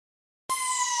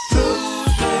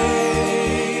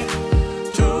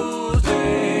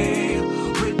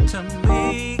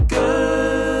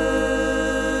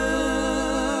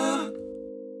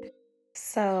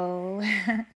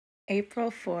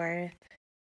April 4th,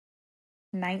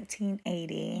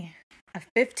 1980, a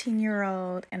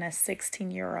 15-year-old and a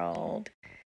 16-year-old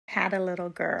had a little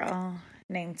girl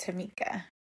named Tamika.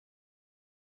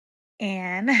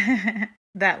 And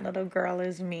that little girl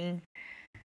is me.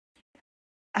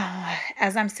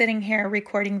 As I'm sitting here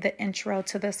recording the intro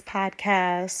to this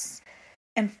podcast,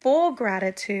 in full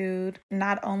gratitude,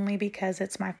 not only because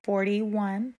it's my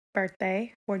 41st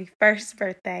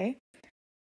birthday,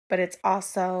 but it's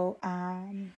also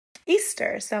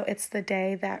Easter. So it's the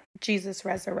day that Jesus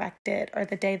resurrected, or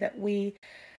the day that we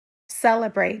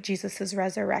celebrate Jesus's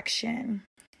resurrection.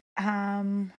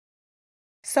 So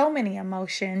many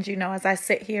emotions, as I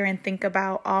sit here and think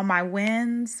about all my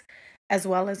wins as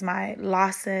well as my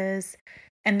losses.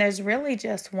 And there's really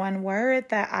just one word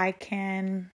that I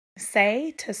can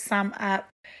say to sum up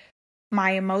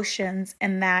my emotions,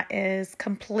 and that is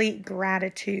complete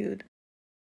gratitude.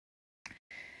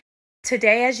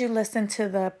 Today, as you listen to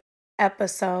the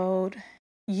episode,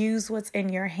 Use What's in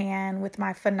Your Hand with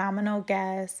my phenomenal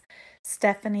guest,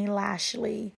 Stephanie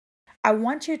Lashley, I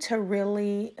want you to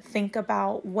really think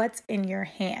about what's in your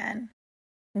hand.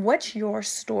 What's your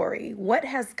story? What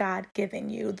has God given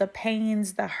you? The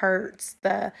pains, the hurts,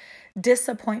 the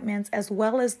disappointments, as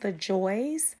well as the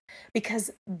joys,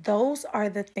 because those are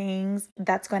the things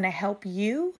that's going to help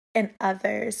you and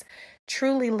others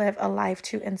truly live a life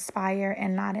to inspire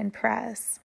and not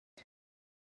impress.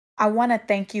 I want to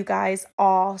thank you guys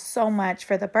all so much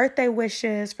for the birthday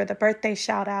wishes, for the birthday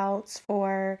shout outs,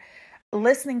 for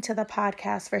listening to the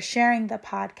podcast, for sharing the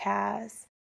podcast.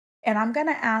 And I'm going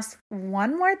to ask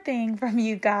one more thing from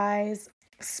you guys.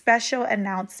 Special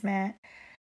announcement.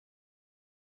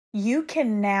 You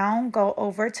can now go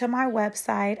over to my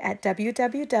website at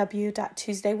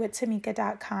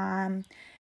www.tuesdaywithtamika.com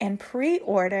and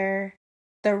pre-order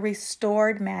the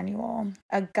Restored Manual,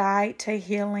 a guide to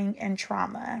healing and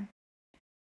trauma.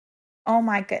 Oh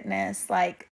my goodness,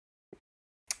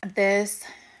 this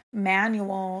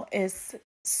manual is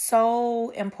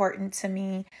so important to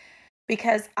me,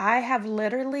 because I have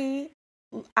literally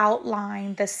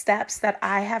outlined the steps that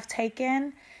I have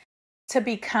taken to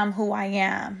become who I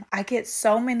am. I get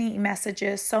so many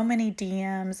messages, so many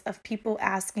DMs of people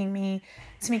asking me,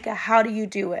 Tamika, how do you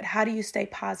do it? How do you stay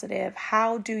positive?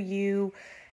 How do you,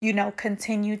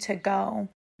 continue to go?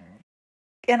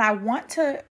 And I want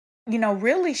to,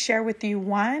 really share with you,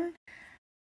 one,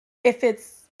 if it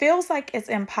feels like it's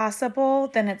impossible,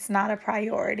 then it's not a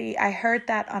priority. I heard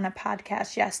that on a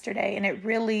podcast yesterday, and it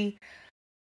really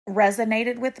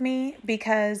resonated with me,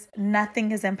 because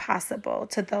nothing is impossible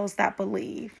to those that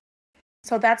believe.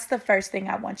 So that's the first thing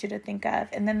I want you to think of.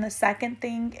 And then the second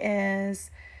thing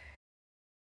is,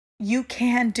 you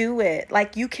can do it.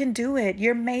 You can do it.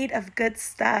 You're made of good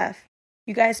stuff.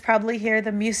 You guys probably hear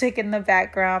the music in the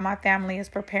background. My family is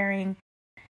preparing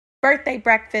birthday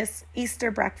breakfast, Easter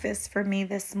breakfast for me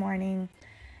this morning.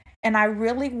 And I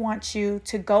really want you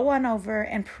to go on over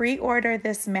and pre-order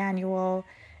this manual.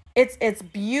 It's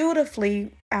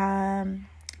beautifully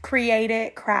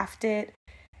created, crafted,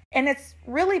 and it's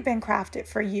really been crafted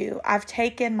for you. I've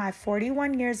taken my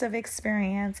 41 years of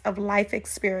experience, of life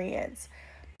experience,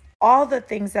 all the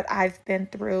things that I've been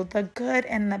through, the good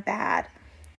and the bad,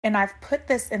 and I've put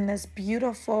this in this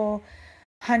beautiful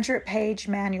 100-page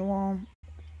manual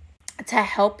to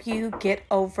help you get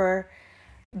over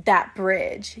that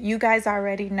bridge. You guys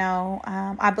already know,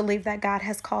 I believe that God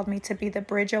has called me to be the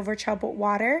bridge over troubled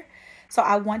water. So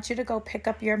I want you to go pick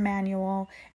up your manual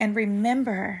and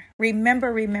remember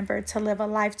to live a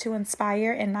life to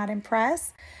inspire and not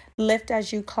impress. Lift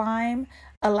as you climb.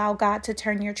 Allow God to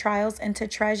turn your trials into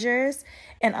treasures,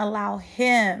 and allow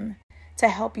Him to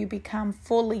help you become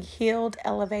fully healed,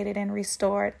 elevated, and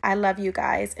restored. I love you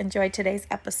guys. Enjoy today's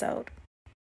episode.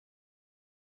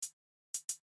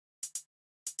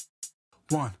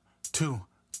 1, 2,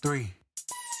 3.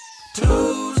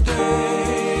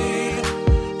 Tuesday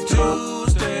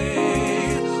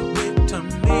with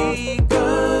Tamika.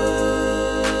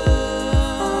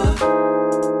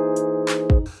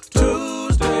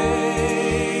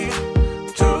 Tuesday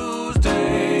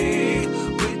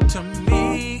with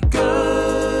Tamika.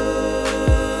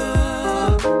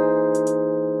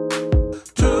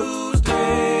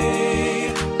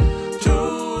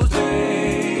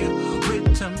 Tuesday with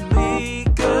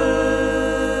Tamika.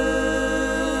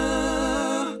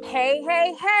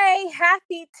 Hey,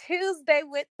 happy Tuesday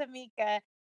with Tamika.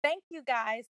 Thank you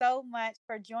guys so much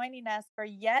for joining us for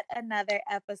yet another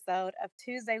episode of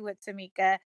Tuesday with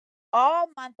Tamika. All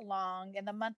month long, in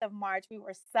the month of March, we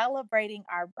were celebrating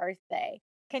our birthday.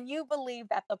 Can you believe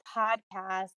that the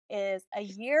podcast is a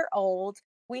year old?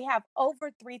 We have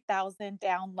over 3,000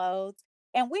 downloads,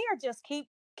 and we are just keep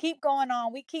going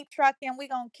on. We keep trucking. We're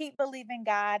going to keep believing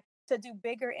God to do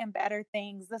bigger and better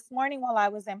things. This morning while I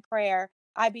was in prayer,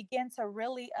 I began to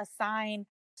really assign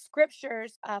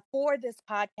scriptures for this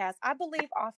podcast. I believe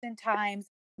oftentimes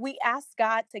we ask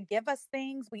God to give us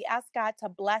things, we ask God to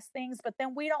bless things, but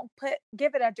then we don't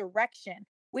give it a direction.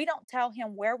 We don't tell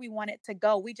him where we want it to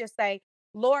go. We just say,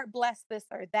 Lord, bless this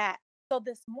or that. So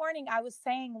this morning I was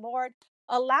saying, Lord,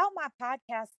 allow my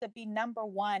podcast to be number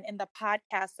one in the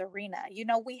podcast arena. You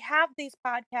know, we have these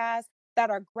podcasts that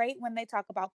are great when they talk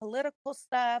about political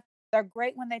stuff. They're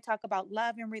great when they talk about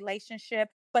love and relationship.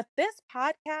 But this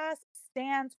podcast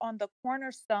stands on the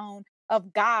cornerstone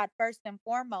of God first and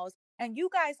foremost. And you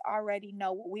guys already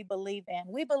know what we believe in.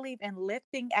 We believe in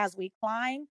lifting as we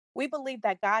climb. We believe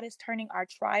that God is turning our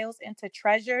trials into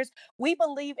treasures. We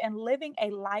believe in living a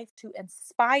life to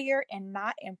inspire and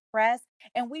not impress.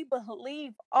 And we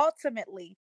believe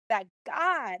ultimately that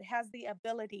God has the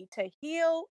ability to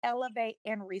heal, elevate,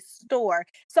 and restore.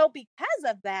 So, because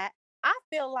of that, I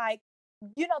feel like,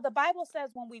 you know, the Bible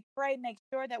says when we pray, make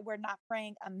sure that we're not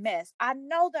praying amiss. I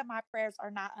know that my prayers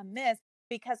are not amiss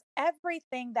because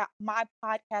everything that my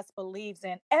podcast believes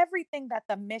in, everything that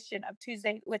the mission of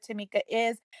Tuesday with Tamika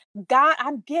is, God,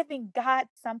 I'm giving God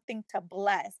something to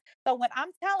bless. So when I'm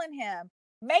telling him,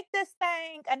 make this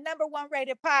thing a number one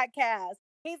rated podcast,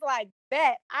 he's like,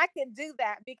 bet I can do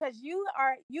that because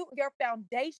your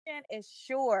foundation is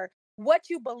sure. What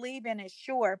you believe in is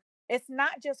sure. It's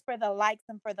not just for the likes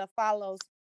and for the follows,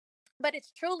 but it's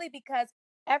truly because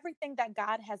everything that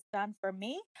God has done for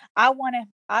me, I want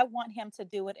him to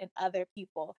do it in other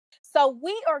people. So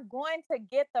we are going to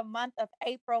get the month of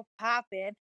April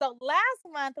popping. So last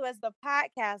month was the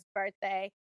podcast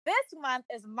birthday. This month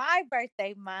is my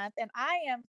birthday month, and I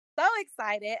am so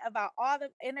excited about all the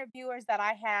interviewers that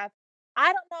I have. I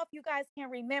don't know if you guys can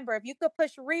remember. If you could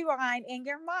push rewind in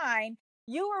your mind,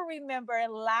 you will remember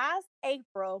last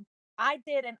April I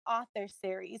did an author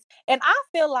series. And I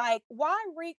feel like, why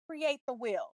recreate the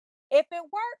wheel? If it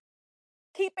worked,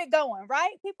 keep it going,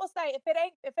 right? People say if it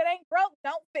ain't broke,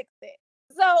 don't fix it.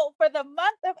 So for the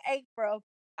month of April,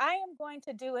 I am going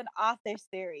to do an author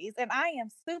series, and I am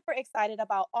super excited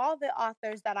about all the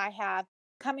authors that I have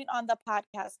coming on the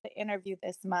podcast to interview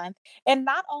this month. And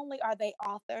not only are they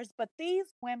authors, but these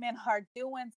women are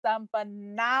doing some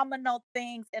phenomenal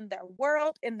things in their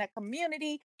world, in the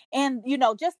community, and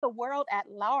just the world at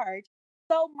large.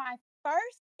 So my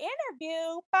first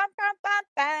interview, bum, bum, bum,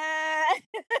 bum.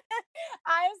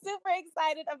 I'm super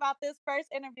excited about this first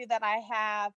interview that I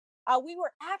have. We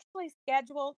were actually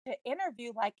scheduled to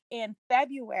interview like in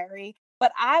February,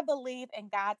 but I believe in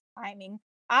God's timing.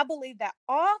 I believe that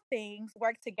all things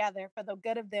work together for the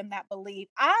good of them that believe.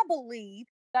 I believe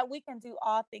that we can do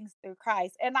all things through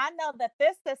Christ. And I know that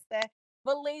this sister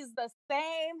believes the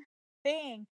same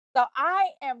thing. So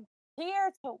I am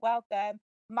here to welcome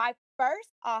my first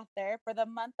author for the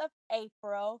month of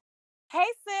April. Hey,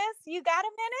 sis, you got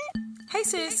a minute? Hey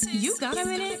sis, you got a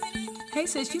minute? Hey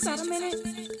sis, you got a minute?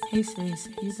 Hey sis,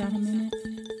 you got a minute?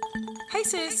 Hey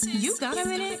sis, you got a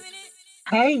minute?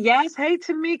 Hey, yes. Hey,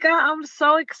 Tamika. I'm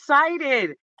so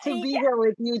excited to be Yeah. here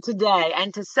with you today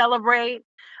and to celebrate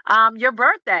your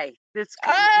birthday the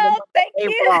Oh, month of thank you.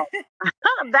 April.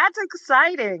 That's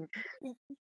exciting.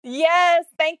 Yes,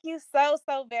 thank you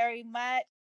so very much.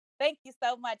 Thank you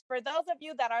so much. For those of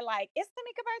you that are like, it's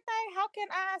Tamika birthday, how can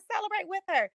I celebrate with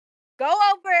her? Go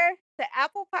over to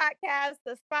Apple Podcasts,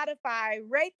 to Spotify,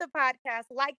 rate the podcast,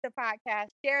 like the podcast,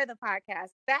 share the podcast.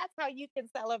 That's how you can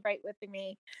celebrate with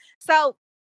me. So,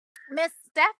 Miss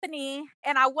Stephanie,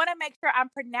 and I want to make sure I'm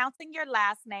pronouncing your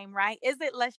last name right. Is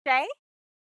it Lachey?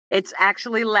 It's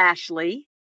actually Lashley.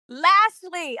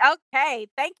 Lashley. Okay.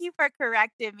 Thank you for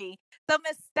correcting me. So,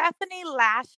 Miss Stephanie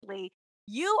Lashley,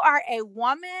 you are a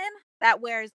woman that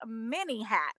wears many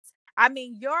hats. I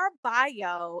mean, your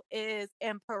bio is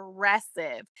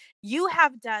impressive. You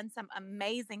have done some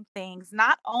amazing things.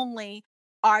 Not only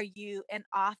are you an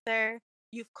author,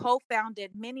 you've co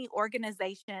founded many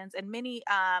organizations and many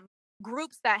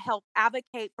groups that help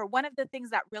advocate for one of the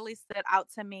things that really stood out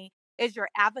to me is your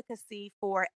advocacy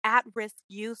for at risk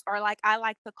youth, or like I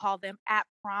like to call them at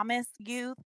promise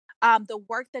youth. The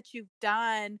work that you've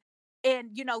done,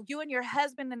 and you and your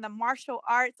husband in the martial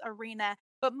arts arena.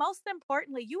 But most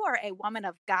importantly, you are a woman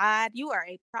of God. You are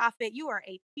a prophet. You are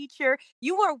a teacher.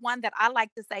 You are one that I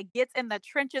like to say gets in the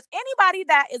trenches. Anybody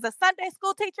that is a Sunday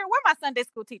school teacher, where my Sunday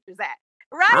school teachers at?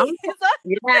 Right? Um, So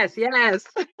yes, yes.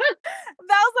 those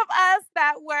of us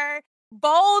that were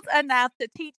bold enough to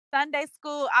teach Sunday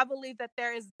school, I believe that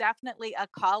there is definitely a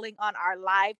calling on our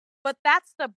life. but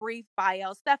that's the brief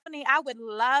bio. Stephanie, I would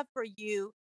love for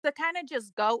you to kind of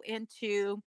just go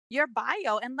into your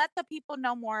bio and let the people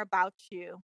know more about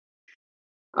you.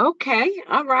 Okay,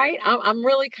 all right. I'm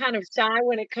really kind of shy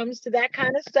when it comes to that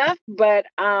kind of stuff, but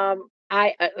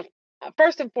I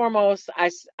first and foremost, I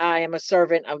am a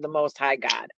servant of the Most High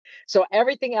God. So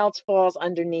everything else falls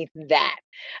underneath that.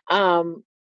 Um,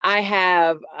 I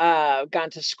have gone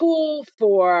to school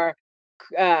for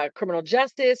criminal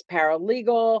justice,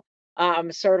 paralegal. I'm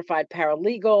a certified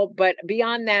paralegal, but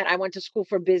beyond that, I went to school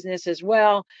for business as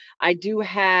well. I do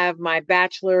have my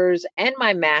bachelor's and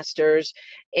my master's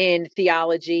in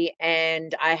theology,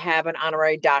 and I have an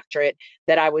honorary doctorate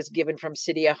that I was given from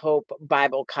City of Hope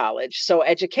Bible College. So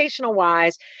educational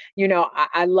wise,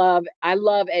 I love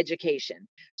education.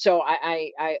 So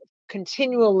I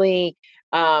continually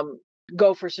um,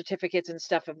 go for certificates and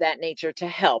stuff of that nature to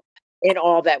help in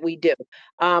all that we do.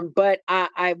 But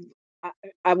I,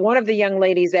 I'm one of the young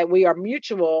ladies that we are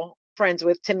mutual friends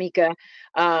with, Tamika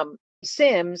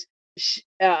Sims.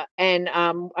 And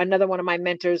another one of my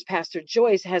mentors, Pastor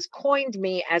Joyce, has coined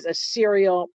me as a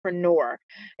serialpreneur.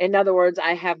 In other words,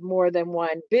 I have more than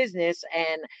one business,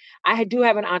 and I do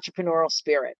have an entrepreneurial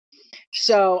spirit.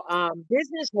 So,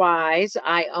 business wise,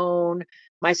 I own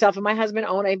myself and my husband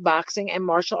own a boxing and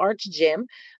martial arts gym.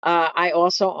 I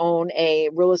also own a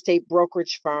real estate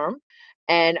brokerage firm.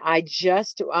 And I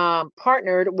just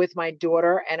partnered with my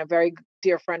daughter and a very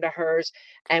dear friend of hers,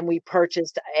 and we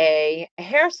purchased a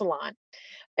hair salon.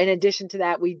 In addition to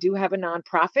that, we do have a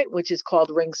nonprofit, which is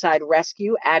called Ringside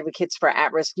Rescue Advocates for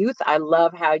At Risk Youth. I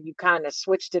love how you kind of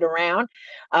switched it around,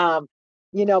 um,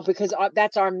 because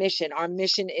that's our mission. Our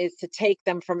mission is to take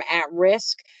them from at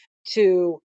risk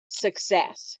to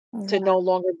success, to Yeah. no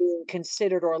longer being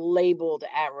considered or labeled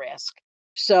at risk.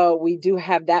 So we do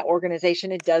have that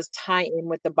organization. It does tie in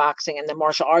with the boxing and the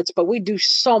martial arts, but we do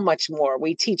so much more.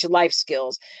 We teach life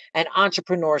skills and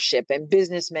entrepreneurship and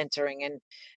business mentoring,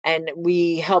 and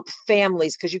we help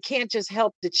families, because you can't just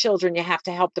help the children, you have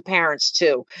to help the parents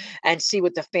too, and see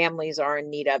what the families are in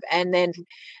need of. And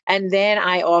then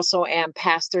I also am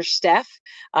Pastor Steph,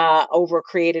 over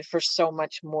Created for So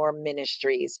Much More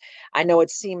Ministries. I know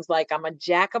it seems like I'm a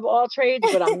jack of all trades,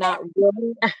 but I'm not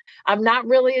really. I'm not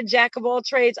really a jack of all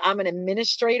trades. I'm an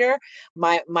administrator.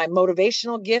 My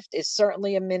motivational gift is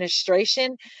certainly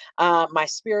administration. My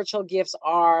spiritual gifts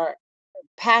are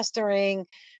pastoring,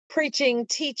 preaching,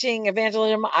 teaching,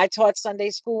 evangelism. I taught Sunday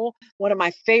school. One of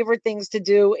my favorite things to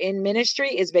do in ministry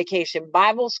is vacation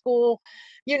Bible school.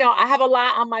 I have a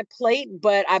lot on my plate,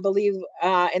 but I believe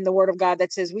in the word of God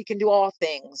that says we can do all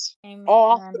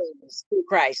Amen. things through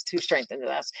Christ who strengthens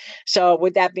us. So,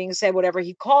 with that being said, whatever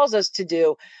He calls us to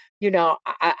do,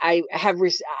 I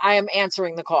am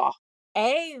answering the call.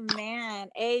 Amen.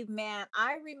 Amen.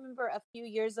 I remember a few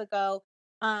years ago,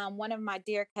 one of my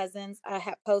dear cousins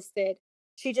had posted,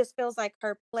 she just feels like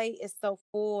her plate is so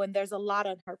full and there's a lot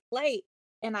on her plate.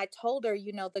 And I told her,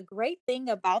 the great thing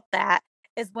about that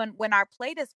is when our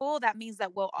plate is full, that means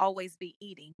that we'll always be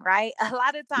eating, right? A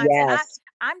lot of times, and Yes.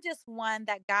 I'm just one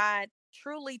that God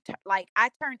truly like I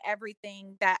turn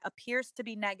everything that appears to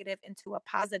be negative into a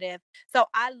positive. So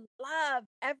I love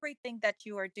everything that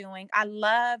you are doing. I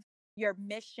love your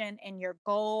mission and your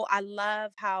goal. I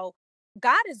love how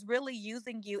God is really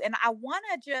using you. And I want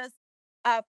to just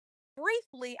uh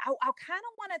briefly, I kind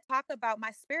of want to talk about,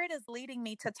 my spirit is leading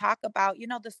me to talk about,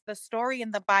 the story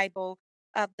in the Bible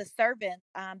of the servants,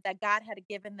 that God had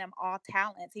given them all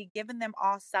talents. He'd given them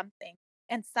all something.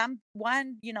 And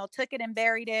one, took it and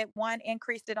buried it. One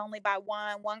increased it only by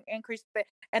one increased it.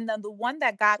 And then the one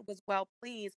that God was well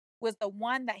pleased was the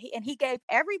one that he gave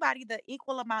everybody the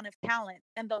equal amount of talent.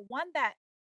 And the one that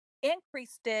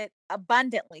increased it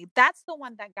abundantly, that's the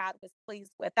one that God was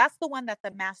pleased with. That's the one that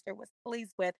the master was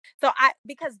pleased with.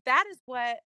 Because that is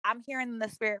what I'm hearing in the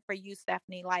spirit for you,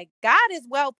 Stephanie. Like, God is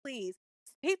well pleased.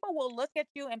 People will look at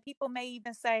you and people may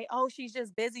even say, oh, she's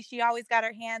just busy. She always got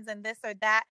her hands in this or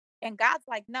that. And God's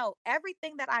like, no,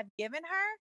 everything that I've given her,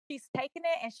 she's taken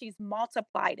it and she's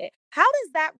multiplied it. How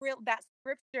does that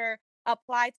scripture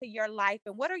apply to your life?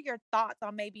 And what are your thoughts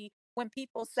on maybe when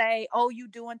people say, "Oh, you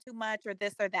doing too much," or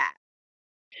this or that?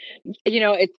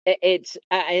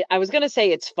 I was going to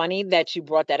say it's funny that you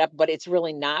brought that up, but it's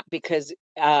really not, because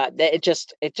that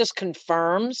it just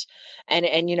confirms. And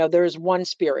there's one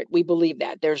spirit. We believe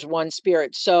that there's one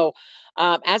spirit. So,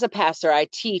 as a pastor, I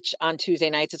teach on Tuesday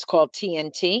nights. It's called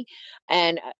TNT,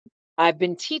 and I've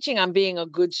been teaching on being a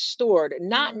good steward,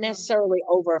 not Mm, necessarily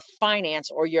over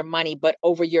finance or your money, but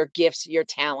over your gifts, your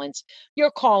talents, your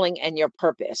calling, and your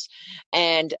purpose.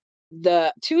 And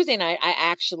the Tuesday night, I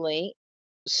actually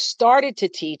started to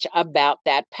teach about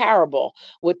that parable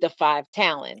with the 5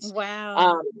 talents. Wow.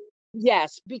 Um,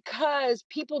 yes, because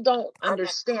people don't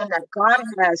understand that God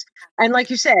has, and like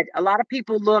you said, a lot of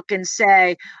people look and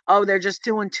say, "Oh, they're just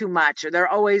doing too much, or they're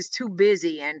always too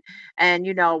busy," and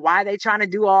why are they trying to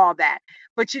do all that?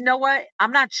 But you know what?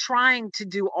 I'm not trying to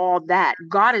do all that.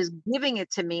 God is giving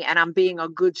it to me, and I'm being a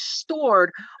good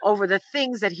steward over the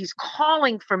things that He's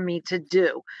calling for me to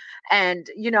do. And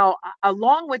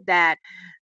along with that,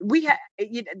 we have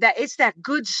that it's that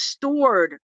good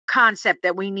steward concept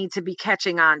that we need to be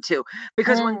catching on to,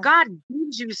 because when Mm, God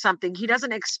gives you something, He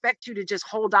doesn't expect you to just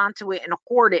hold on to it and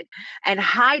hoard it and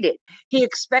hide it. He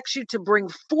expects you to bring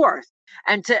forth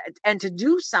and to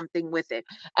do something with it.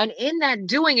 And in that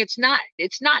doing, it's not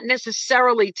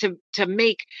necessarily to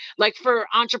make, like, for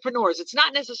entrepreneurs, it's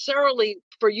not necessarily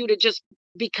for you to just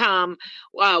become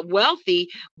wealthy,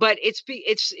 but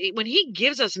when He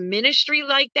gives us ministry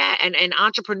like that, and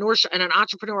entrepreneurship and an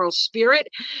entrepreneurial spirit,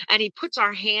 and He puts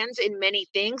our hands in many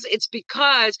things, it's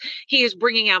because He is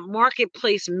bringing out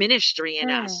marketplace ministry in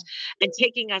us mm, and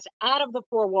taking us out of the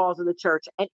four walls of the church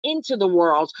and into the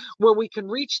world, where we can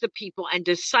reach the people and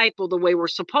disciple the way we're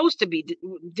supposed to be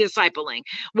discipling,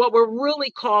 what we're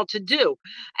really called to do.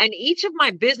 And each of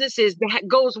my businesses that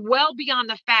goes well beyond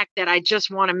the fact that I just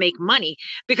want to make money.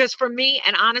 Because for me,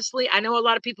 and honestly, I know a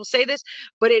lot of people say this,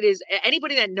 but it is,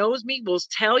 anybody that knows me will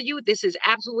tell you, this is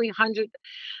absolutely 100,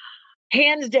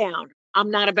 hands down,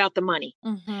 I'm not about the money.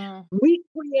 mm-hmm, We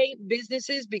create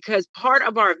businesses because part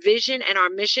of our vision and our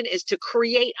mission is to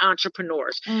create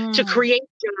entrepreneurs, to mm, create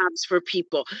jobs for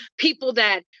people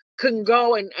that can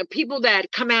go, and people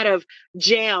that come out of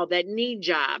jail that need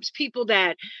jobs, people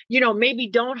that, maybe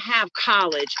don't have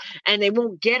college and they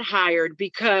won't get hired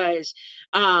because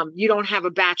you don't have a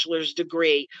bachelor's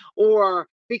degree, or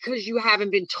because you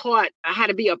haven't been taught how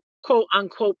to be a quote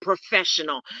unquote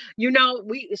professional.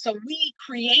 We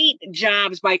create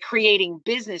jobs by creating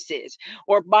businesses,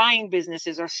 or buying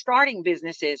businesses, or starting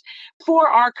businesses for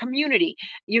our community,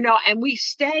 and we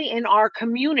stay in our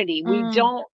community. We mm.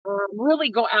 don't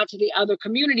really go out to the other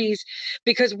communities,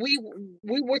 because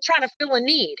we're trying to fill a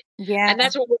need, Yeah. and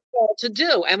that's what we're called to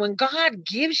do. And when God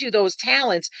gives you those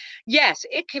talents, yes,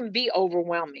 it can be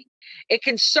overwhelming. It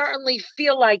can certainly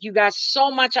feel like you got so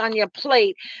much on your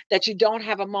plate that you don't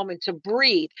have a moment to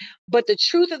breathe. But the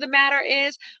truth of the matter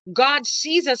is, God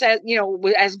sees us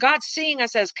as God's seeing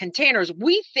us as containers.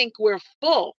 We think we're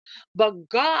full, but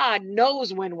God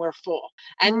knows when we're full.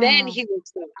 And then Mm, He will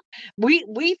fill up.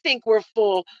 We think we're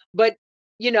full, but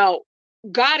you know,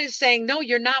 God is saying, no,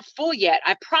 you're not full yet.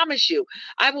 I promise you,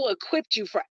 I will equip you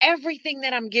for everything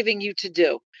that I'm giving you to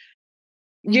do.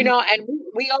 y- And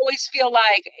we always feel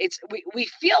like we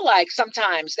feel like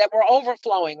sometimes that we're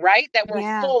overflowing, right? That we're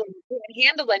yeah. full and we can't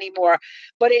handle anymore.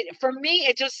 But for me,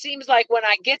 it just seems like when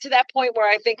I get to that point where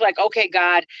I think like, okay,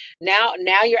 God, now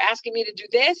you're asking me to do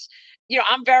this.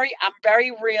 I'm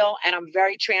very real, and I'm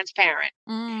very transparent.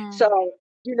 Mm. So,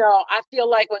 I feel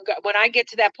like when I get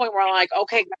to that point where I'm like,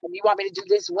 okay, God, you want me to do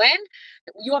this when?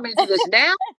 You want me to do this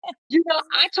now?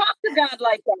 I talk to God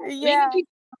like that. Maybe Yeah. people,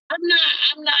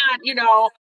 I'm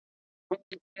not,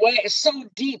 way so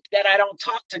deep that I don't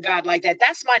talk to God like that.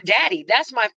 That's my daddy.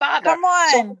 That's my father. Come So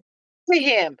I on. talk to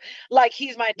Him like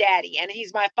He's my daddy and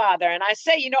He's my father. And I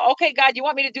say, okay, God, you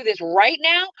want me to do this right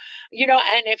now?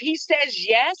 And if He says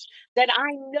yes, then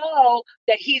I know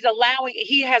that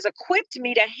He has equipped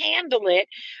me to handle it,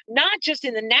 not just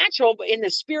in the natural, but in the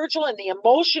spiritual and the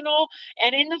emotional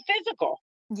and in the physical.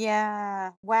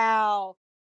 Yeah. Wow.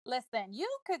 Listen, you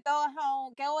could go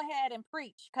ahead and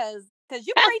preach because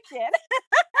you preaching.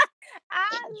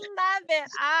 I love it.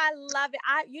 I love it.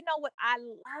 You know what? I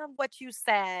love what you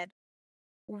said.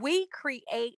 We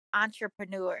create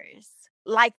entrepreneurs.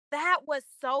 Like that was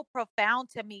so profound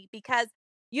to me because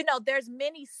there's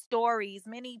many stories,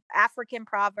 many African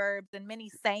proverbs and many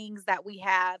sayings that we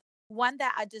have. One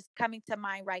that I just coming to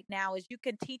mind right now is you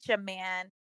can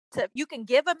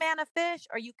give a man a fish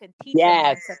or you can teach a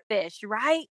man to Yes. fish,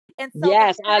 right? And so the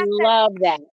Yes. I fact that love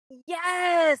that.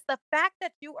 yes, the fact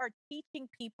that you are teaching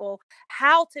people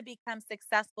how to become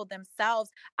successful themselves,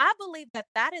 I believe that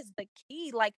that is the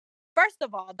key. Like, first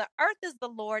of all, the earth is the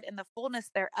Lord and the fullness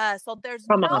thereof. So there's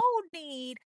Come no on.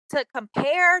 need to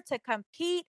compare, to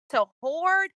compete, to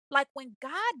hoard. Like, when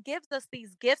God gives us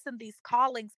these gifts and these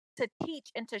callings to teach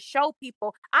and to show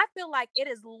people, I feel like it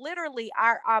is literally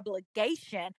our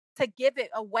obligation to give it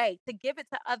away, to give it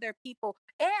to other people.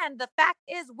 And the fact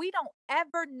is, we don't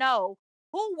ever know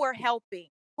who we're helping,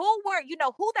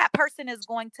 who that person is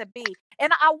going to be.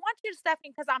 And I want you,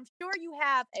 Stephanie, because I'm sure you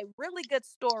have a really good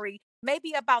story,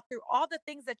 maybe about through all the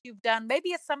things that you've done. Maybe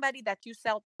it's somebody that you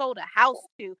sold a house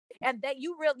to, and that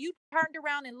you turned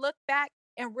around and looked back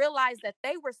and realized that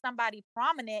they were somebody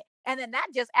prominent, and then that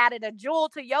just added a jewel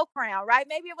to your crown, right?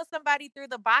 Maybe it was somebody through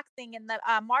the boxing and the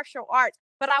martial arts.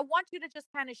 But I want you to just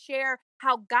kind of share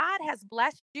how God has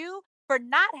blessed you for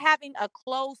not having a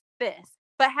closed fist,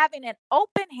 but having an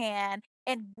open hand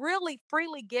and really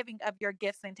freely giving of your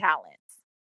gifts and talents.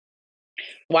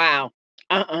 Wow.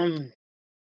 Uh, um,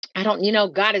 I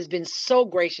don't, God has been so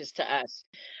gracious to us.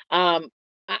 Um,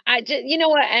 I just, you know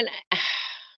what, and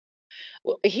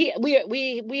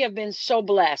we have been so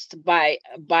blessed by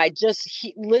just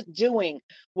doing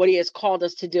what he has called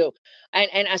us to do,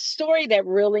 and a story that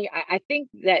really, I think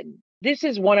that this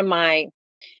is one of my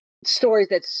stories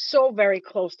that's so very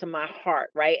close to my heart,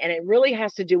 right? And it really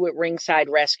has to do with Ringside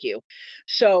Rescue.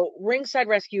 So Ringside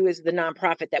Rescue is the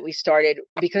nonprofit that we started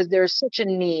because there's such a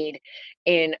need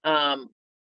in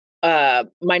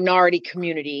minority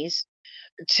communities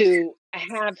to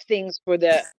have things for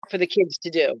the kids to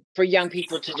do, for young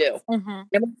people to do. Mm-hmm.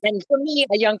 And for me,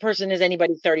 a young person is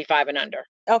anybody 35 and under.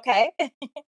 Okay.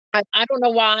 I don't know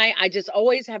why. I just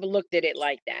always have looked at it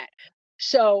like that.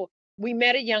 So we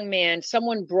met a young man.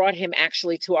 Someone brought him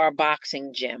actually to our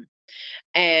boxing gym,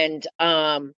 and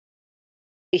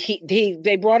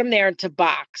they brought him there to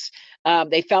box.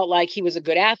 They felt like he was a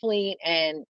good athlete,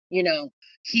 and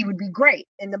he would be great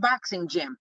in the boxing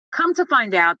gym. Come to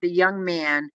find out, the young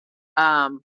man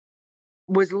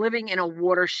was living in a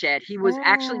watershed. He was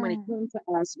actually, when he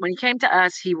came to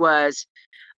us, he was,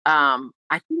 I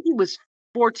think he was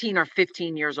 14 or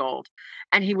 15 years old,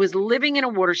 and he was living in a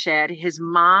watershed. His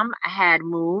mom had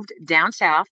moved down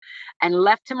south and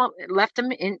left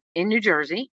him in New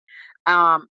Jersey.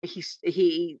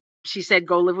 She said,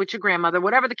 go live with your grandmother,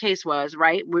 whatever the case was,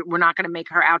 right? We're not going to make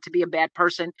her out to be a bad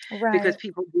person, because Right.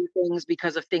 people do things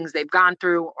because of things they've gone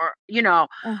through, or,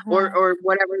 Mm-hmm. or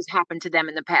whatever has happened to them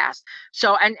in the past.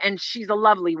 So, and she's a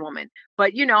lovely woman,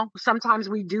 but sometimes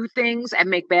we do things and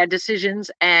make bad decisions,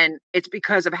 and it's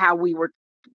because of how we were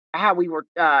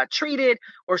treated,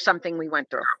 or something we went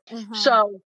through. Mm-hmm.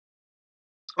 So,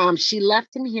 she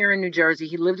left him here in New Jersey.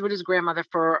 He lived with his grandmother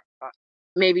for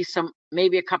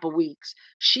maybe a couple weeks.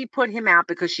 She put him out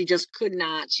because she just could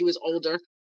not. She was older,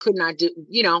 could not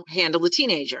handle a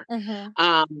teenager.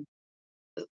 Mm-hmm.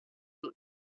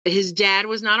 His dad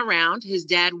was not around. His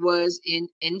dad was in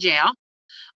jail,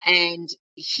 and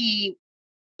he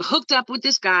hooked up with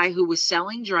this guy who was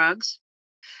selling drugs.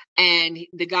 And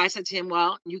the guy said to him,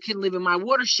 well, you can live in my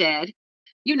watershed,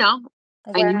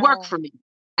 and you work Wow. for me.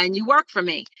 And you work for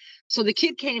me. So the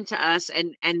kid came to us,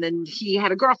 and then he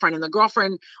had a girlfriend. And the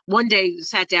girlfriend one day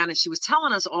sat down, and she was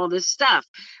telling us all this stuff.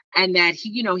 And that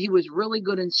he was really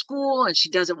good in school, and she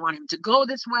doesn't want him to go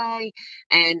this way,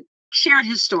 and shared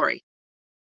his story.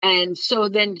 And so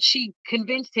then she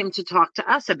convinced him to talk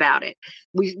to us about it.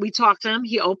 We talked to him,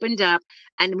 he opened up,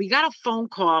 and we got a phone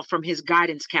call from his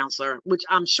guidance counselor, which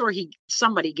I'm sure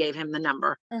somebody gave him the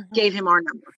number, Mm-hmm. gave him our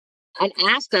number, and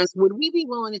asked us, would we be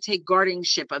willing to take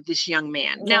guardianship of this young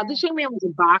man? Now, this young man was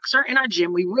a boxer in our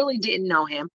gym. We really didn't know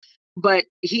him, but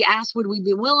he asked, would we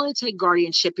be willing to take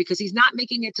guardianship, because he's not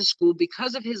making it to school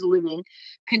because of his living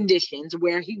conditions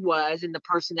where he was, and the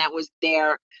person that was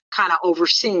there kind of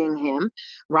overseeing him,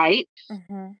 right?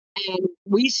 Mm-hmm. And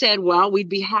we said, well, we'd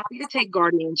be happy to take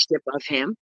guardianship of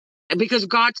him, because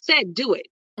God said, do it.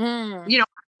 Mm. I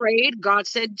prayed, God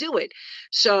said, do it.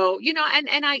 So,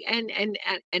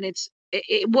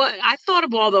 what I thought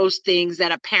of all those things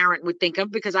that a parent would think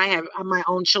of, because I have my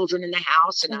own children in the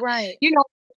house, and Right.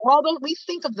 although we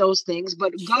think of those things,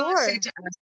 but God Sure. said to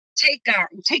us,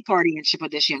 take guardianship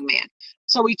of this young man.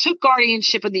 So we took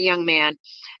guardianship of the young man,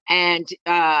 and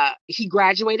he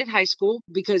graduated high school,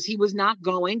 because he was not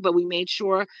going, but we made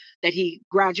sure that he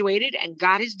graduated and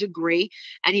got his degree,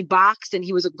 and he boxed, and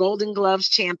he was a Golden Gloves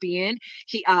champion.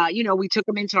 He, we took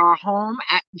him into our home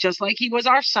just like he was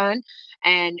our son,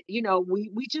 and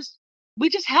we just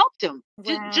helped him,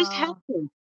 just Wow. helped him.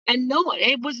 And no,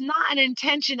 it was not an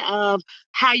intention of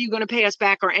how you're going to pay us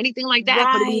back or anything like that.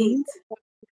 But we Right. knew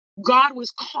God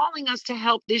was calling us to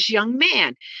help this young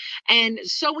man. And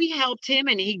so we helped him,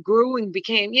 and he grew and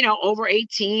became, over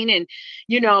 18. And,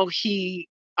 he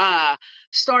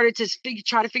started to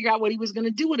try to figure out what he was going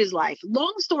to do with his life.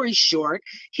 Long story short,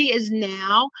 he is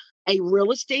now a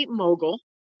real estate mogul.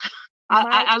 My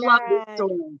I love this God.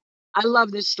 story. I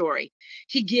love this story.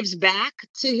 He gives back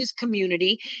to his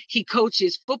community. He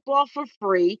coaches football for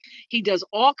free. He does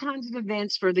all kinds of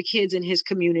events for the kids in his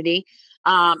community.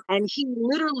 And he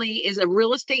literally is a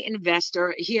real estate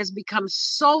investor. He has become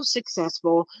so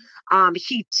successful.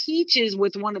 He teaches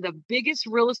with one of the biggest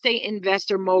real estate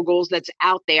investor moguls that's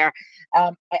out there.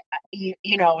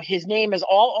 His name is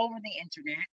all over the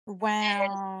internet.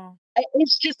 Wow.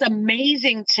 It's just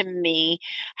amazing to me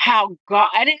how God,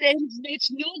 and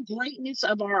it's no greatness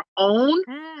of our own,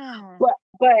 Mm.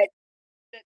 but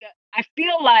I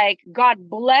feel like God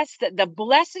blessed the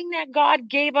blessing that God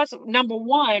gave us. Number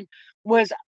one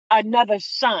was another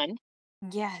son,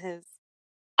 Yes.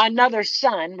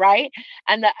 right?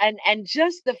 And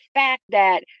just the fact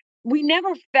that we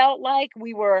never felt like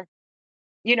we were,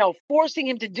 forcing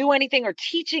him to do anything or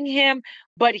teaching him,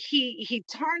 but he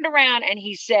turned around and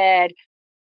he said,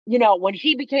 when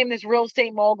he became this real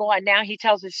estate mogul and now he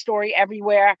tells his story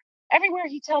everywhere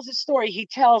he tells his story, he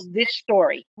tells this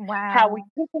story, how we Wow.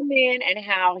 took him in and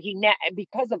how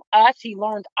because of us, he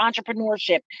learned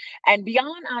entrepreneurship. And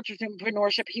beyond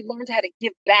entrepreneurship, he learned how to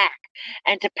give back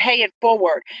and to pay it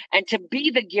forward and to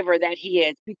be the giver that he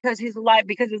is because his life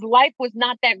was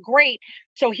not that great.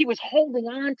 So he was holding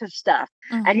on to stuff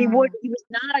and he Mhm. was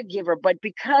not a giver, but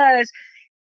because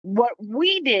what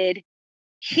we did,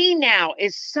 he now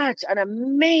is such an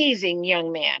amazing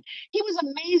young man. He was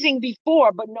amazing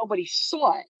before, but nobody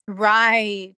saw it.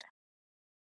 Right.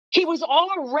 He was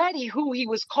already who he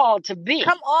was called to Come be,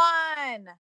 on.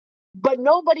 but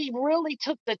nobody really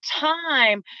took the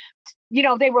time.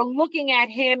 They were looking at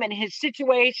him and his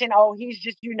situation. Oh, he's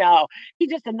just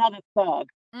another thug.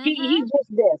 He Mhm. just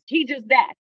this, he just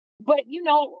that. But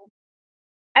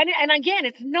and again,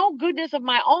 it's no goodness of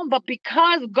my own, but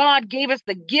because God gave us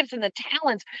the gifts and the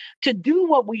talents to do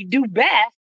what we do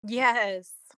best,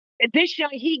 Yes.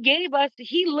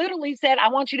 he literally said, I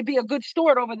want you to be a good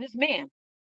steward over this man.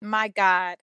 My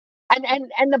God.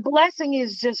 And the blessing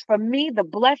is just, for me, the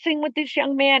blessing with this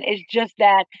young man is just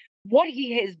that what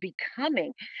he is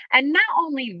becoming. And not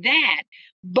only that,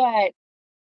 but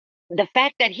the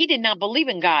fact that he did not believe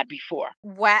in God before.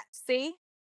 What? See?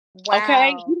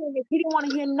 Okay, Wow. he didn't want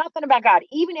to hear nothing about God,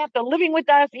 even after living with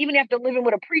us, even after living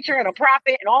with a preacher and a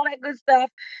prophet and all that good stuff,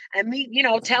 and me,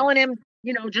 telling him,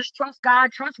 just trust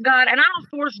God, and I don't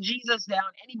force Jesus down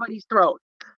anybody's throat.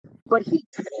 But he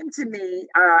came to me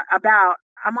about,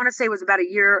 I want to say it was about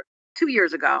 2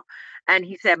 years ago, and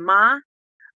he said, "Ma,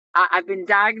 I've been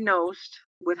diagnosed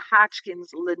with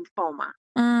Hodgkin's lymphoma,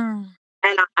 Mm.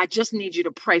 and I just need you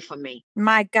to pray for me."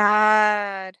 My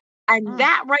God. And Mm.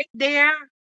 that right there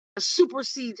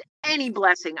supersedes any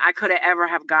blessing I could have ever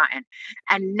have gotten.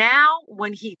 And now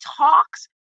when he talks,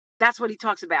 that's what he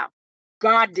talks about.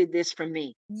 God did this for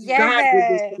me. God did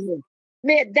this for Yes. me.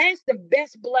 Man, that's the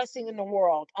best blessing in the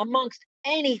world amongst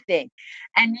anything.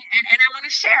 And I want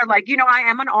to share, like, I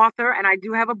am an author and I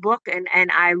do have a book, and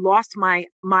I lost my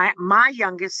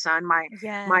youngest son, my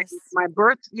Yes. my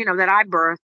birth, that I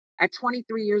birthed at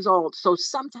 23 years old. So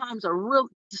sometimes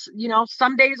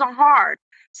some days are hard.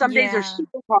 Some days are Yeah.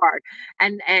 super hard.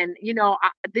 And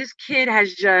this kid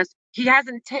he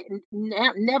hasn't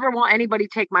never want anybody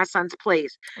take my son's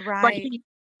place, but Right.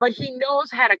 he knows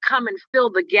how to come and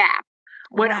fill the gap.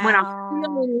 When I'm Wow.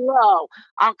 feeling low,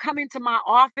 I'll come into my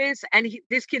office, and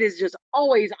this kid is just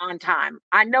always on time.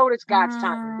 I know it's God's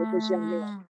timing with this young man.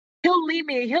 Mm. He'll leave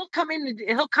me. He'll come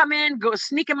in, go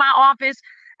sneak in my office,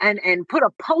 and put a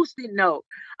post-it note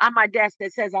on my desk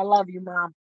that says, "I love you,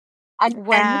 Mom." And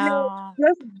Wow.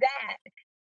 just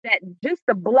that just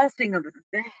the blessing of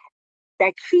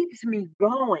that keeps me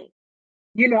going.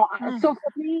 So Mm.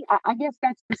 for me, I guess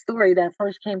that's the story that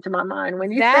first came to my mind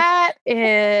when you said,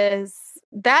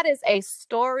 That is a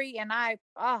story, and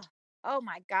oh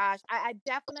my gosh. I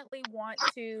definitely want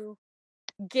to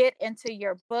get into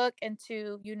your book,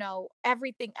 into,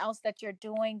 everything else that you're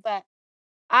doing, but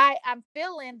I'm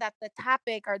feeling that the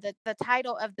topic, or the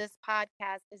title of this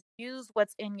podcast is "Use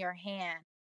What's in Your Hand."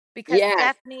 Because yes,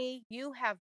 Stephanie, you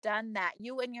have done that.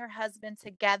 You and your husband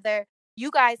together,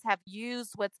 you guys have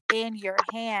used what's in your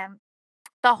hand.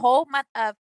 The whole month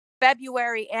of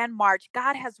February and March,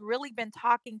 God has really been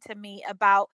talking to me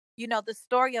about, the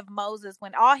story of Moses,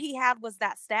 when all he had was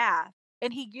that staff.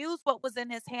 And he used what was in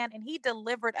his hand, and he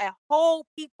delivered a whole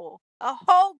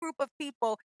group of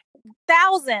people,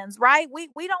 thousands, right? We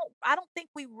don't I don't think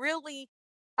we really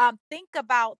think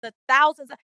about the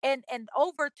thousands and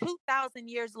over 2000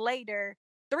 years later,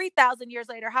 3000 years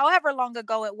later, however long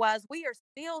ago it was, we are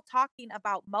still talking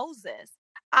about Moses.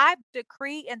 I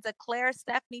decree and declare,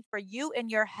 Stephanie, for you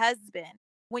and your husband,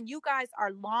 when you guys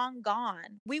are long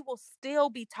gone, we will still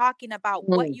be talking about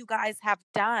what Mm. you guys have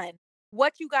done,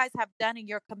 what you guys have done in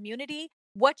your community,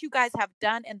 what you guys have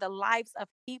done in the lives of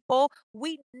people.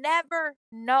 We never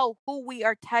know who we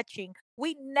are touching.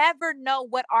 We never know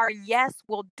what our yes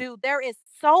will do. There is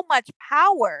so much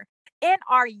power in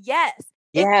our yes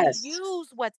if we Yes. use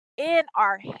what's in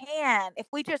our hand. If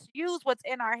we just use what's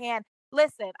in our hand.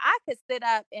 Listen, I could sit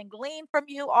up and glean from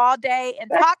you all day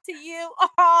and talk to you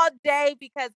all day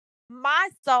because my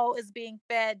soul is being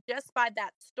fed just by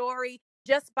that story,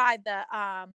 just by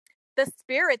the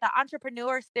spirit, the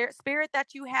entrepreneur spirit that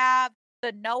you have,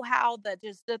 the know-how,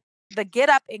 the get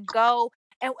up and go.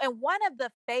 And one of the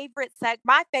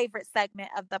my favorite segment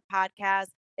of the podcast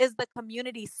is the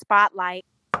community spotlight.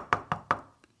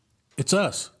 It's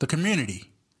us, the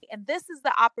community. And this is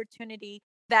the opportunity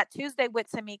that Tuesday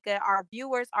with Tamika, our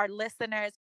viewers, our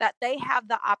listeners, that they have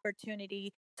the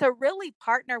opportunity to really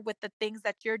partner with the things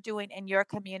that you're doing in your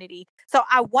community. So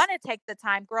I want to take the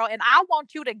time, girl, and I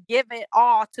want you to give it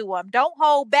all to them. Don't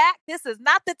hold back. This is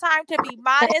not the time to be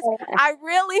modest. I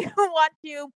really want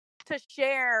you to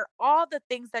share all the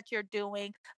things that you're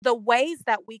doing, the ways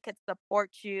that we could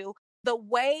support you, the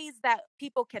ways that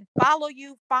people can follow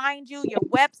you, find you, your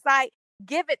website.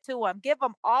 Give it to them. Give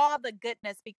them all the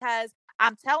goodness because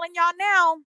I'm telling y'all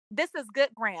now, this is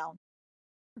good ground.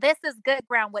 This is good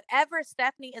ground. Whatever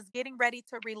Stephanie is getting ready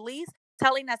to release,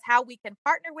 telling us how we can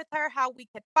partner with her, how we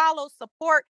can follow,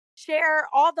 support, share,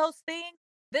 all those things.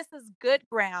 This is good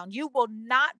ground. You will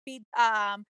not be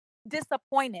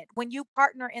disappointed when you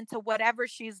partner into whatever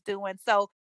she's doing. So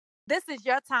this is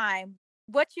your time.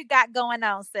 What you got going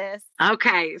on, sis?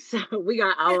 Okay, so we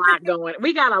got a lot going.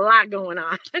 We got a lot going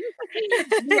on.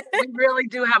 We really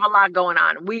do have a lot going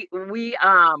on.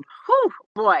 Whew,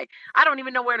 boy, I don't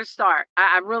even know where to start.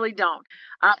 I really don't.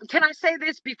 Can I say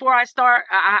this before I start?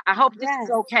 I hope this is Yes.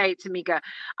 okay, Tamika.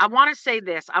 I want to say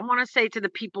this. I want to say to the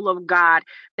people of God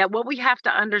that what we have to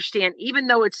understand, even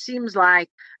though it seems like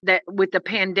that with the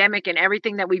pandemic and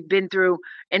everything that we've been through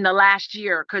in the last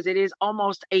year, because it is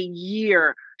almost a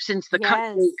year since the Yes.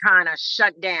 country kind of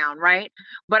shut down, right?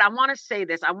 But I want to say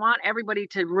this. I want everybody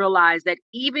to realize that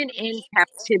even in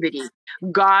captivity,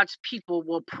 God's people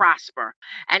will prosper.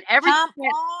 And everything Come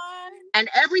that on. and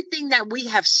everything that we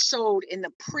have sowed in the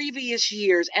previous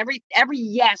years, every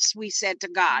yes we said to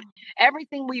God,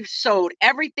 everything we've sowed,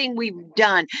 everything we've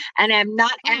done, and have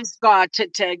not asked God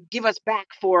to give us back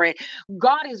for it,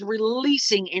 God is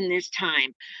releasing in this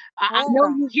time. I Oh know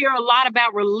God. you hear a lot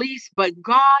about release, but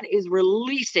God is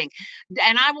releasing.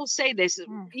 And I will say this,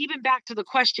 even back to the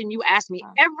question you asked me,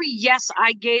 every yes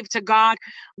I gave to God,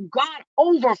 God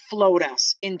overflowed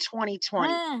us in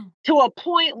 2020 to a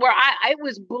point where it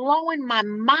was blowing my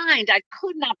mind. I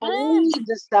could not believe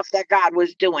the stuff that God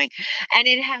was doing. And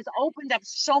it has opened up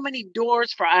so many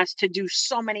doors for us to do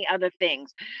so many other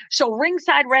things. So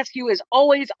Ringside Rescue is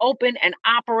always open and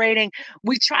operating.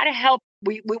 We try to help.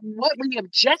 What we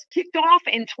have just kicked off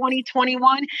in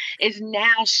 2021 is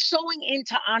now sowing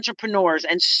into entrepreneurs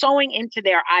and sowing into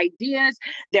their ideas,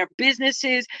 their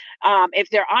businesses. If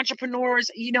they're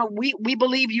entrepreneurs, we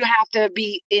believe you have to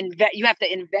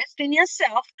invest in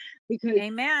yourself, because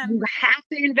Amen. you have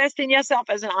to invest in yourself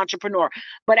as an entrepreneur.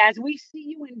 But as we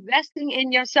see you investing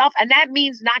in yourself, and that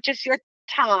means not just your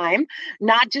time,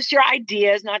 not just your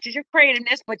ideas, not just your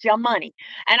creativeness, but your money.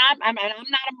 And I don't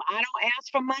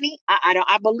ask for money.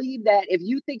 I believe that if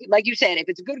you think, like you said, if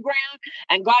it's good ground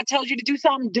and God tells you to do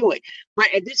something, do it. But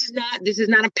this is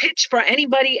not a pitch for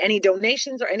anybody, any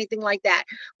donations or anything like that.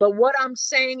 But what I'm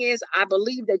saying is, I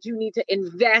believe that you need to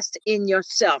invest in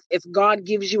yourself. If God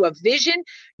gives you a vision,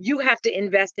 you have to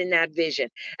invest in that vision.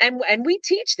 And we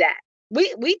teach that.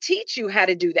 We teach you how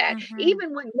to do that,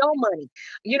 even with no money.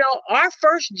 Our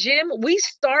first gym, we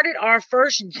started our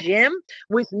first gym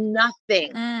with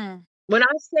nothing. When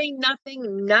I say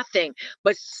nothing,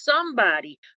 but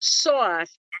somebody saw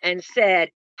us and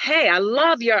said, "Hey, I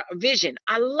love your vision.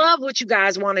 I love what you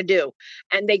guys want to do."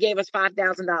 And they gave us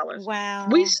 $5,000. Wow.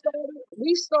 We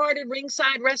started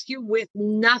Ringside Rescue with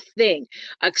nothing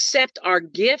except our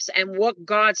gifts and what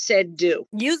God said do.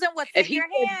 Using what's If in he your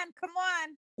said, hand. Come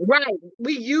on. right,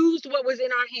 we used what was in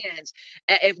our hands.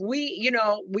 If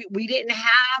we didn't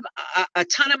have a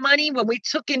ton of money when we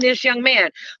took in this young man,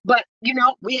 but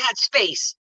we had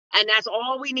space, and that's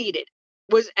all we needed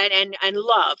was and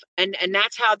love, and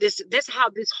that's how this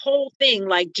whole thing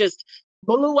like just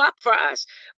blew up for us.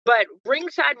 But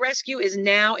Ringside Rescue is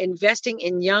now investing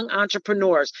in young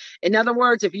entrepreneurs. In other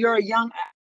words, if you're a young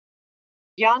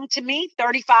to me,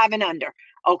 35 and under,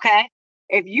 okay?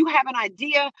 If you have an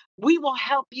idea, We will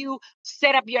help you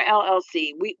set up your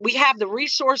LLC. We have the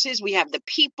resources, we have the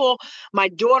people. My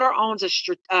daughter owns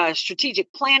a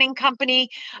strategic planning company.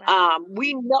 Right.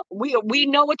 We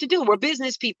know what to do. We're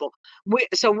business people.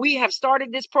 So we have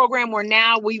started this program where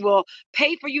now we will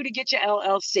pay for you to get your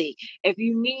LLC. If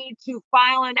you need to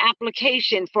file an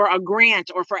application for a grant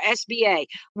or for SBA,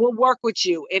 we'll work with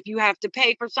you. If you have to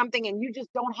pay for something and you just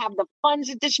don't have the funds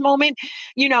at this moment,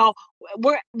 you know,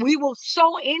 we will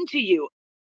sow into you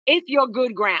if you're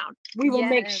good ground. We will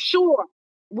make Yes. sure.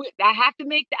 I have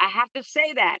to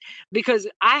say that because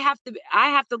I have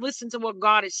to listen to what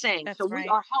God is saying. That's So we right.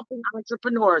 are helping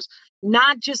entrepreneurs,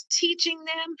 not just teaching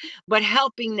them, but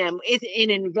helping them in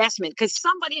investment, because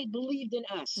somebody believed in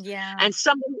us Yeah. and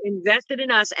somebody invested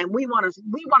in us, and we want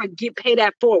to pay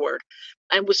that forward.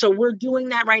 And so we're doing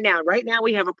that right now. Right now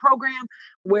we have a program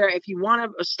where if you want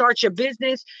to start your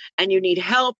business and you need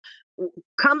help,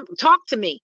 come talk to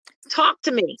me. Talk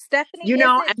to me. Stephanie, You is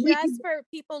know, it and we just can, for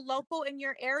people local in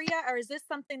your area, or is this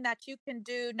something that you can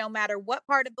do no matter what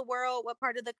part of the world, what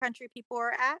part of the country people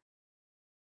are at?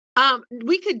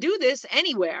 we could do this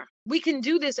anywhere. We can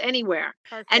do this anywhere.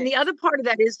 And the Perfect. other part of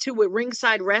that is too, with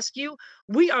Ringside Rescue,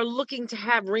 we are looking to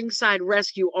have Ringside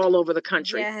Rescue all over the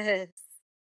country. Yes.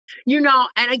 You know,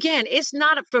 and again,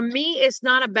 for me, it's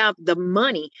not about the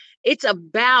money. It's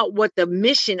about what the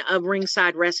mission of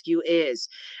Ringside Rescue is.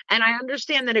 And I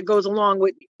understand that it goes along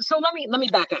with, so let me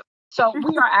back up. So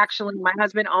we are actually, my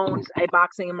husband owns a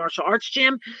boxing and martial arts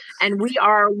gym, and we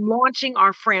are launching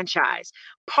our franchise.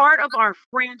 Part of our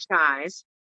franchise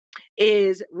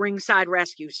is Ringside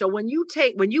Rescue. So when you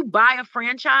buy a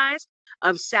franchise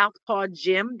of Southpaw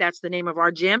Gym, that's the name of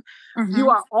our gym, you Mm-hmm.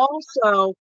 are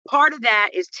also, part of that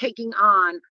is taking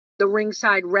on the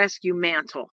Ringside Rescue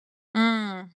mantle.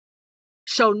 Mm.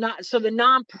 So the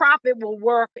nonprofit will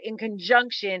work in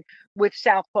conjunction with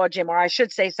Southpaw Gym, or I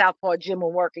should say Southpaw Gym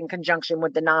will work in conjunction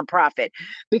with the nonprofit,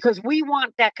 because we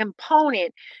want that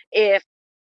component. If,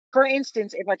 for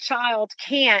instance, if a child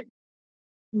can't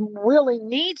really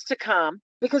needs to come,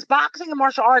 because boxing and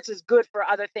martial arts is good for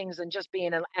other things than just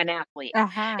being an athlete.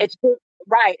 Uh-huh. It's good,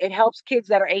 right? It helps kids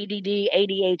that are ADD,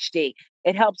 ADHD.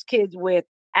 It helps kids with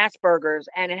Asperger's,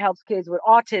 and it helps kids with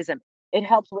autism. It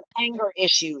helps with anger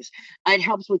issues. It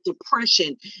helps with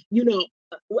depression. You know,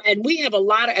 and we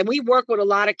work with a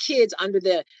lot of kids under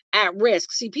the at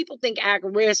risk. See, people think at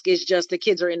risk is just the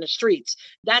kids are in the streets.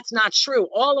 That's not true.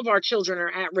 All of our children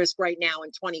are at risk right now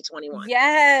in 2021.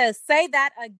 Yes. Say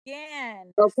that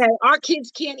again. Okay. Our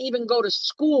kids can't even go to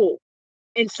school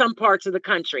in some parts of the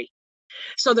country.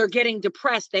 So they're getting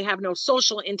depressed. They have no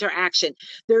social interaction.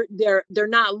 They're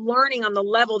not learning on the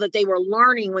level that they were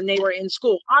learning when they were in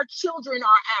school. Our children are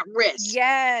at risk.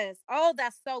 Yes. Oh,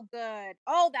 that's so good.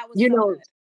 Oh, that was You so know, good.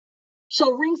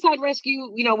 so Ringside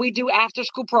Rescue, you know, we do after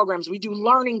school programs, we do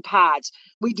learning pods,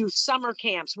 we do summer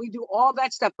camps, we do all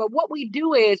that stuff. But what we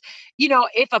do is, you know,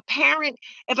 if a parent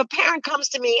comes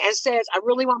to me and says, I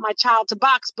really want my child to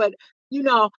box, but you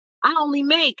know, I only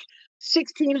make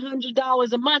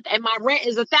 $1,600 a month and my rent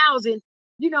is $1,000,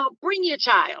 you know, bring your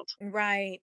child.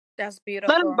 Right. That's Let them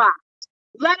beautiful. box.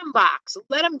 Let him box.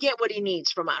 Let him get what he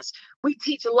needs from us. We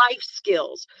teach life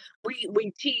skills.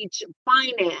 We teach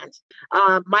finance.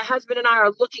 My husband and I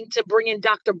are looking to bring in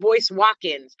Dr. Boyce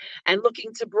Watkins and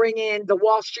looking to bring in the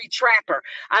Wall Street Trapper.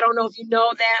 I don't know if you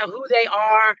know who they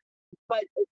are, but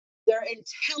they're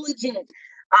intelligent,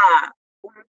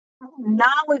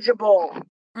 knowledgeable,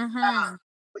 Mm-hmm.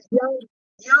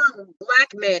 young Black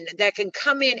men that can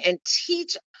come in and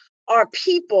teach our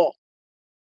people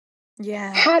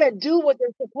Yeah. how to do what they're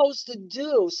supposed to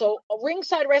do. So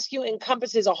Ringside Rescue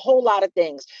encompasses a whole lot of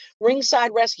things.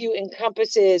 Ringside Rescue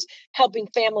encompasses helping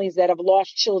families that have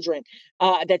lost children,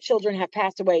 that children have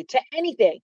passed away, to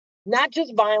anything, not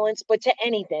just violence, but to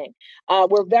anything.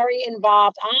 We're very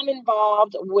involved. I'm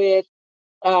involved with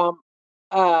um,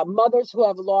 mothers who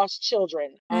have lost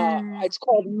children. Mm. It's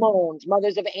called MOANS,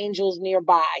 Mothers of Angels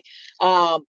Nearby.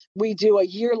 We do a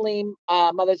yearly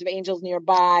Mothers of Angels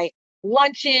Nearby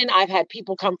luncheon. I've had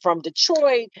people come from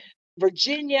Detroit,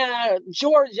 Virginia,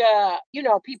 Georgia. You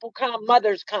know, people come,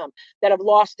 mothers come that have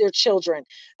lost their children,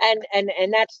 and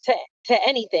that's to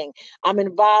anything. I'm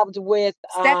involved with.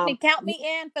 Stephanie, count me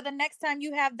in for the next time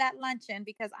you have that luncheon,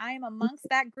 because I am amongst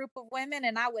that group of women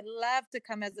and I would love to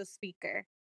come as a speaker.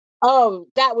 Oh,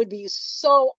 that would be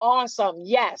so awesome!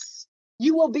 Yes,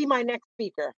 you will be my next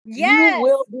speaker. You Yes.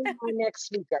 will be my next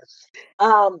speaker.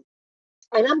 Um,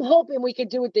 And I'm hoping we could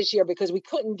do it this year because we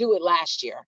couldn't do it last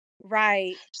year.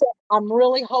 Right. So I'm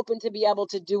really hoping to be able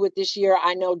to do it this year.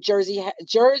 I know Jersey,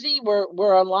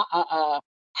 we're a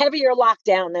heavier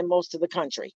lockdown than most of the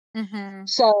country. Mm-hmm.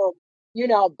 So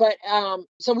But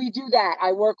so we do that.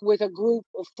 I work with a group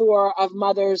of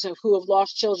mothers who have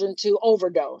lost children to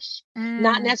overdose,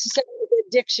 not necessarily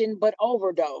addiction, but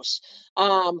overdose.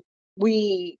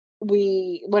 We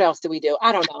what else do we do?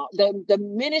 I don't know. The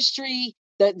ministry,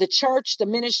 the church, the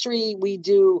ministry, we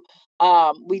do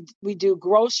we do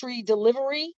grocery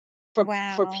delivery for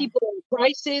Wow. people in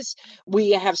crisis.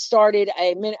 We have started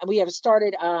a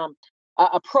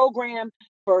program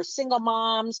for single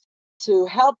moms to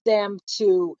help them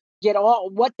to get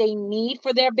all what they need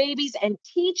for their babies and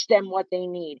teach them what they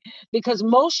need, because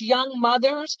most young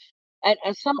mothers and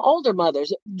some older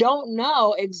mothers don't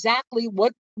know exactly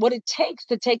what it takes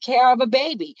to take care of a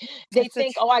baby. They It's a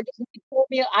think, oh, I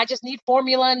just need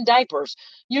formula and diapers.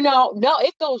 No,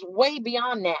 it goes way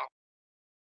beyond that.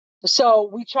 So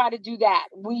we try to do that.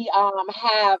 We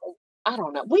have, I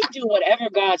don't know, we do whatever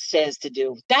God says to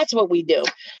do. That's what we do.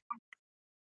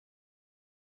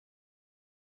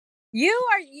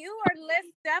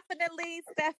 Definitely,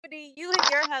 Stephanie, you and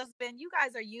your husband, you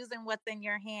guys are using what's in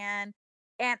your hand.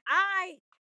 And I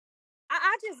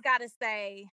just gotta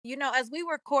say, as we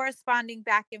were corresponding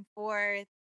back and forth,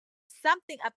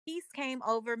 a peace came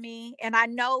over me. And I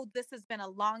know this has been a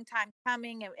long time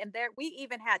coming, and there we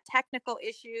even had technical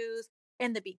issues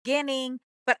in the beginning,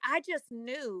 but I just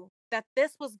knew that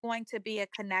this was going to be a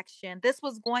connection. This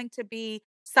was going to be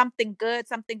something good,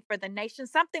 something for the nation,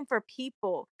 something for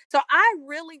people. So I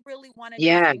really, really want to just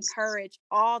Yes. encourage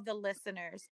all the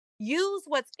listeners. Use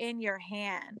what's in your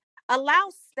hand. Allow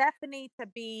Stephanie to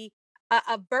be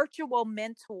a virtual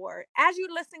mentor. As you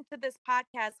listen to this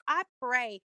podcast, I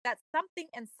pray that something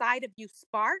inside of you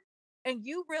sparked and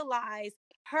you realize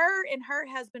her and her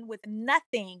husband with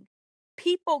nothing,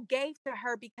 people gave to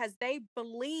her because they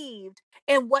believed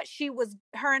in what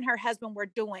her and her husband were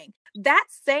doing. That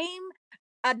same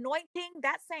anointing,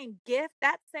 that same gift,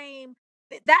 that same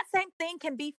thing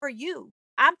can be for you.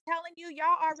 I'm telling you,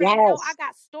 y'all already know I Yes.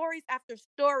 got stories after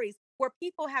stories where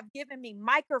people have given me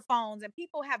microphones, and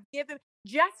people have given.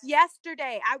 Just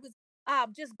yesterday, I was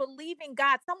just believing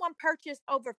God. Someone purchased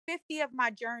over 50 of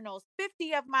my journals,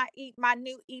 50 of my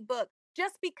new ebook,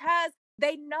 just because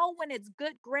they know when it's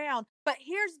good ground. But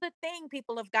here's the thing,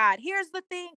 people of God. Here's the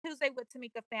thing, Tuesday with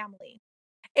Tamika family.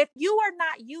 If you are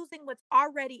not using what's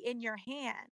already in your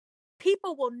hand,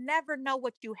 people will never know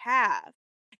what you have.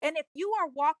 And if you are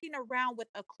walking around with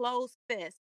a closed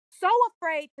fist, so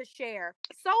afraid to share,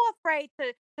 so afraid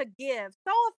to give,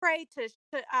 so afraid to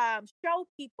show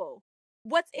people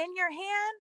what's in your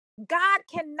hand, God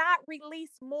cannot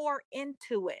release more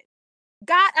into it.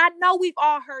 God, I know we've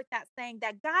all heard that saying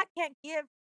that God can't give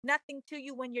nothing to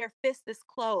you when your fist is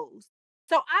closed.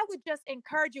 So I would just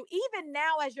encourage you, even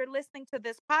now as you're listening to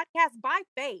this podcast, by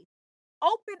faith,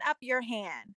 open up your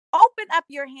hand. Open up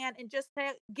your hand and just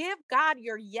give God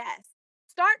your yes.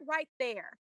 Start right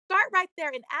there. Start right there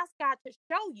and ask God to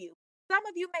show you. Some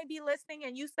of you may be listening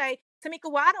and you say,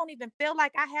 Tamika, well, I don't even feel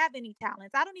like I have any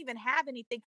talents. I don't even have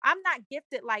anything. I'm not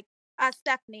gifted like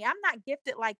Stephanie. I'm not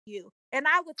gifted like you. And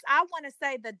I want to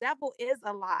say the devil is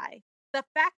a lie. The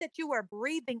fact that you are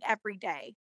breathing every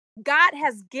day, God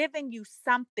has given you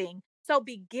something. So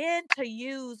begin to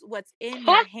use what's in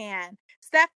your hand.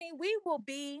 Stephanie, we will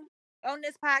be on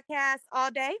this podcast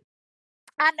all day.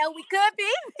 I know we could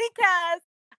be because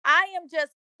I am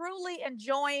just truly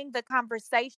enjoying the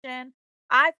conversation.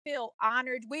 I feel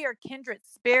honored. We are kindred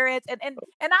spirits. And I don't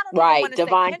even Right. want to say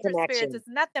Divine kindred spirits. connection. It's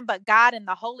nothing but God and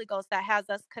the Holy Ghost that has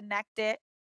us connected.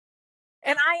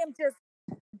 And I am just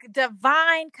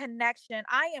divine connection.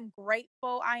 I am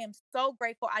grateful. I am so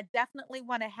grateful. I definitely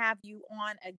want to have you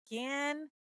on again.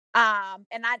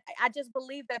 And I just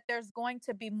believe that there's going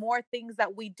to be more things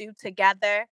that we do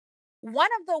together. One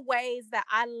of the ways that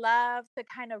I love to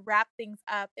kind of wrap things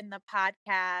up in the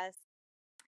podcast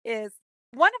is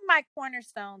one of my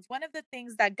cornerstones. One of the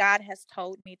things that God has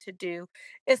told me to do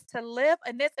is to live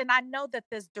in this, and I know that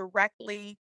this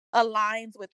directly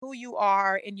aligns with who you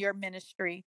are in your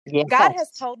ministry. God has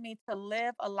Yes. told me to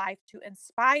live a life to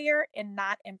inspire and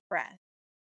not impress.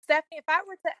 Stephanie, if I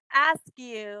were to ask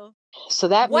you, So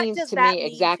that what means does to that me mean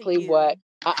to exactly what you?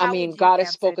 I How mean. would you God has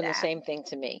answer spoken the that? same thing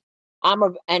to me.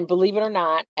 And believe it or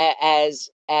not, as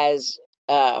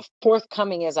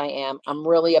forthcoming as I am, I'm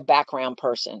really a background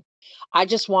person. I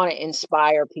just want to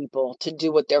inspire people to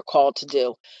do what they're called to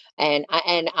do, and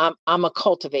I'm a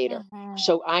cultivator. Mm-hmm.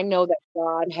 So I know that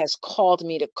God has called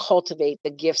me to cultivate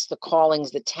the gifts, the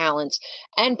callings, the talents,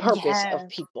 and purpose of Yes.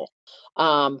 people.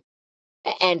 Um,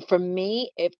 and for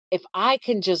me, if I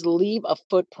can just leave a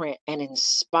footprint and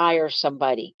inspire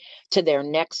somebody to their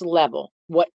next level,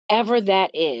 whatever that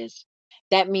is,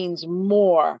 that means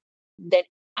more than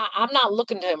I'm not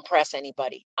looking to impress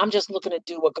anybody. I'm just looking to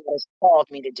do what God has called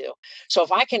me to do. So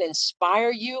if I can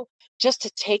inspire you just to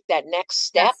take that next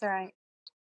step That's right.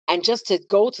 and just to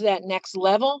go to that next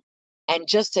level and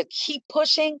just to keep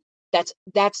pushing, that's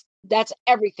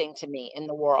everything to me in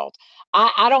the world.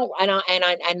 I don't I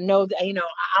know that,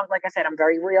 like I said, I'm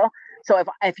very real. So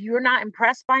if you're not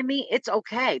impressed by me, it's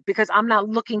okay, because I'm not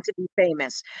looking to be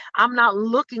famous. I'm not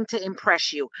looking to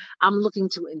impress you. I'm looking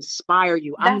to inspire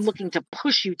you. I'm That's looking to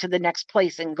push you to the next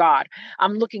place in God.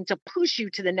 I'm looking to push you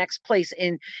to the next place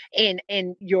in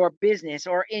your business,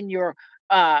 or in your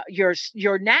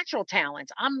natural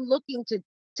talents. I'm looking to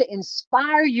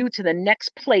inspire you to the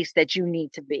next place that you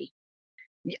need to be.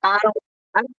 I don't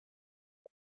I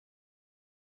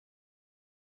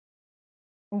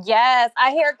Yes,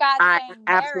 I hear God I saying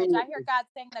marriage. I hear absolutely. God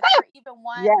saying that you're even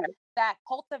one Yes. that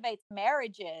cultivates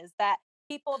marriages, that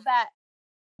people that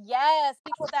yes,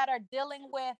 people that are dealing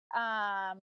with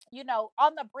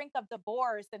on the brink of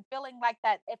divorce and feeling like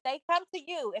that, if they come to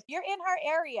you, if you're in her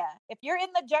area, if you're in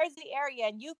the Jersey area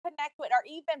and you connect with, or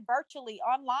even virtually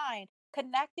online,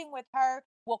 connecting with her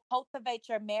will cultivate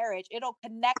your marriage. It'll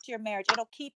connect your marriage. It'll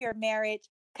keep your marriage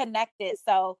connected.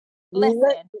 So Li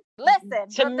listen, listen,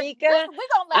 Tamika, we're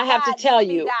gonna I let have to God tell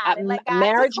be you, God and let God do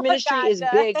marriage what ministry God is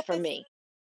big for does. me.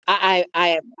 I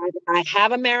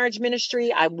have a marriage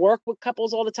ministry. I work with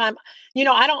couples all the time. I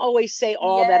don't always say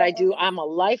all that I do. Yes. I'm a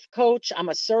life coach. I'm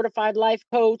a certified life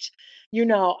coach.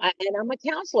 And I'm a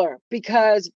counselor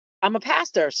because I'm a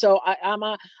pastor. So I'm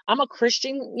a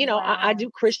Christian. I Wow. do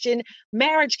Christian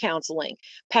marriage counseling,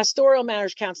 pastoral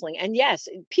marriage counseling. And yes,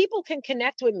 people can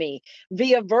connect with me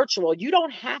via virtual. You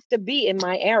don't have to be in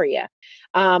my area.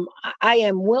 I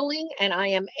am willing and I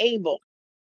am able,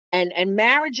 and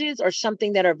marriages are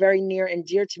something that are very near and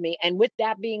dear to me. And with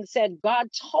that being said, God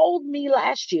told me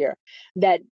last year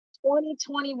that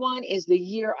 2021 is the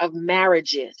year of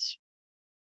marriages.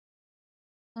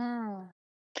 Mm.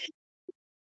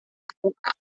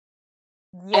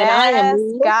 And I am Yes,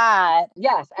 God.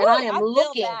 yes, and I Woo, am I feel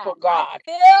looking that. for I God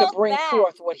to feel bring that.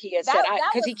 forth what he has said, That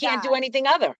because was he can't do God. anything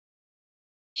other.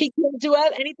 He can't do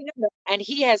anything other. And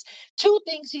he has two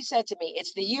things he said to me.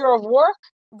 It's the year of work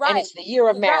and Right. it's the year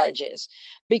of Right. marriages,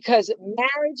 because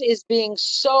marriage is being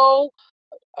so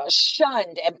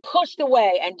shunned and pushed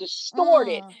away and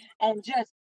distorted, Mm. and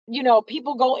just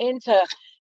people go into,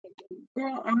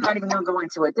 girl, I'm not even gonna go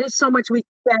into it. There's so much we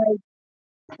can say.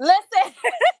 Listen,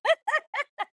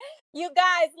 you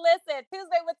guys, listen.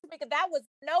 Tuesday with Tamika, that was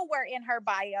nowhere in her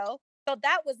bio. So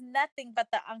that was nothing but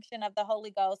the unction of the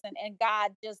Holy Ghost, and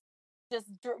God just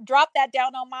dropped that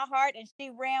down on my heart, and she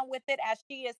ran with it as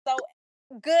she is so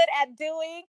good at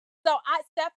doing. So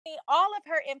Stephanie, all of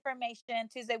her information,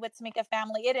 Tuesday with Tamika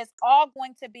family, it is all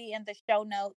going to be in the show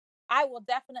notes. I will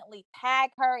definitely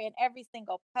tag her in every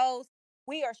single post.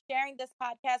 We are sharing this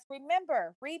podcast.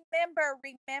 Remember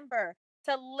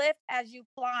to lift as you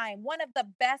climb. One of the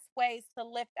best ways to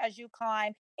lift as you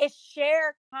climb is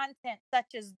share content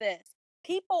such as this.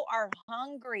 People are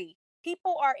hungry.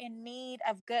 People are in need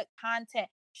of good content.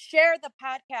 Share the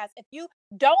podcast. If you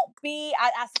don't be,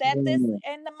 I said this Mm,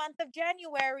 in the month of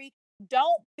January,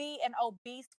 don't be an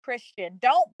obese Christian.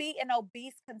 Don't be an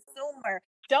obese consumer.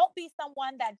 Don't be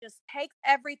someone that just takes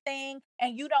everything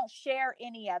and you don't share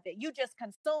any of it. You just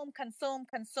consume.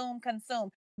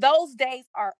 Those days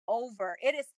are over.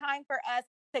 It is time for us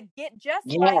to get just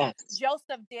like yes.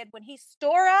 Joseph did when he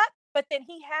stored up, but then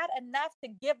he had enough to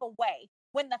give away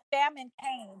when the famine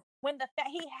came.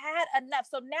 He had enough.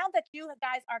 So now that you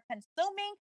guys are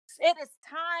consuming, it is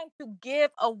time to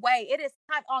give away. It is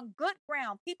time on good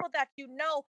ground. People that you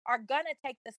know are going to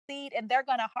take the seed and they're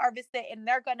going to harvest it and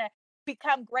they're going to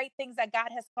become great things that God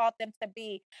has called them to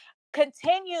be.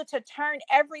 Continue to turn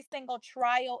every single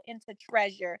trial into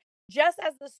treasure. Just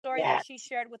as the story that she Yes.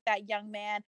 shared with that young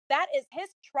man, that is his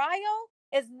trial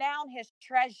is now his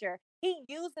treasure. He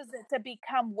uses it to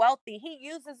become wealthy. He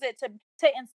uses it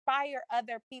to inspire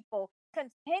other people.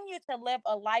 Continue to live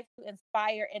a life to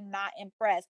inspire and not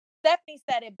impress. Stephanie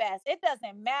said it best. It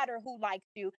doesn't matter who likes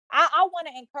you. I want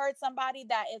to encourage somebody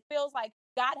that it feels like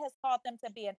God has called them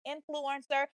to be an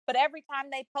influencer, but every time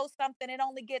they post something, it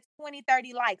only gets 20,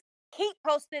 30 likes. Keep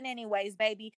posting anyways,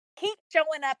 baby. Keep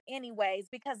showing up anyways,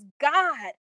 because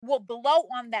God will blow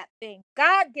on that thing.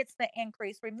 God gets the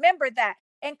increase. Remember that.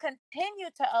 And continue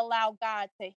to allow God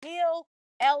to heal,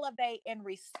 elevate, and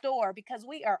restore, because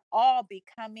we are all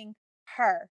becoming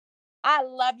her. I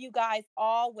love you guys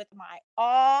all with my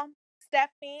all.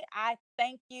 Stephanie, I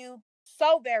thank you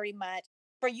so very much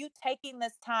for you taking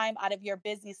this time out of your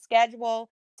busy schedule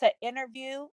to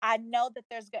interview. I know that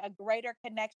there's a greater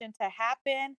connection to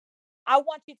happen. I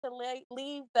want you to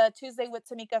leave the Tuesday with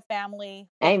Tamika family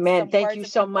with Amen. some Thank words you of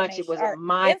so much. It information was or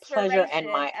my pleasure and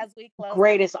inspiration my as we close out.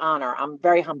 greatest honor. I'm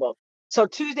very humbled. So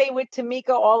Tuesday with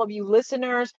Tamika, all of you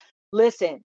listeners,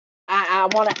 listen, I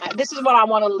want to, this is what I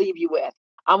want to leave you with.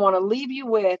 I want to leave you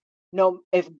with, no,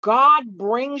 if God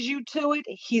brings you to it,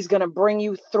 he's going to bring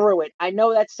you through it. I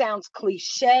know that sounds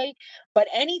cliche, but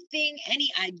anything, any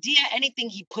idea, anything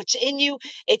he puts in you,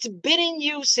 it's been in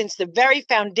you since the very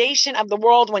foundation of the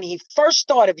world when he first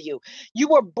thought of you. You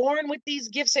were born with these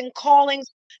gifts and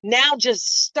callings. Now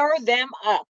just stir them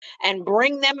up and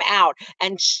bring them out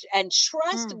and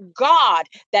trust God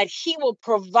that he will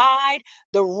provide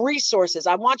the resources.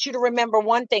 I want you to remember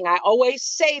one thing. I always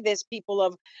say this, people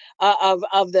of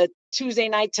the Tuesday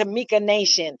Night Tamika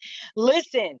Nation.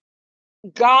 Listen,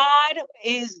 God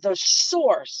is the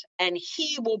source and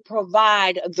he will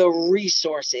provide the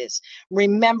resources.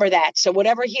 Remember that. So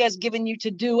whatever he has given you to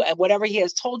do and whatever he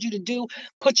has told you to do,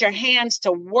 put your hands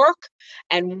to work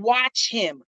and watch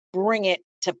him bring it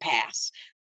to pass.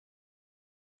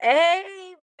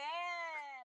 Amen.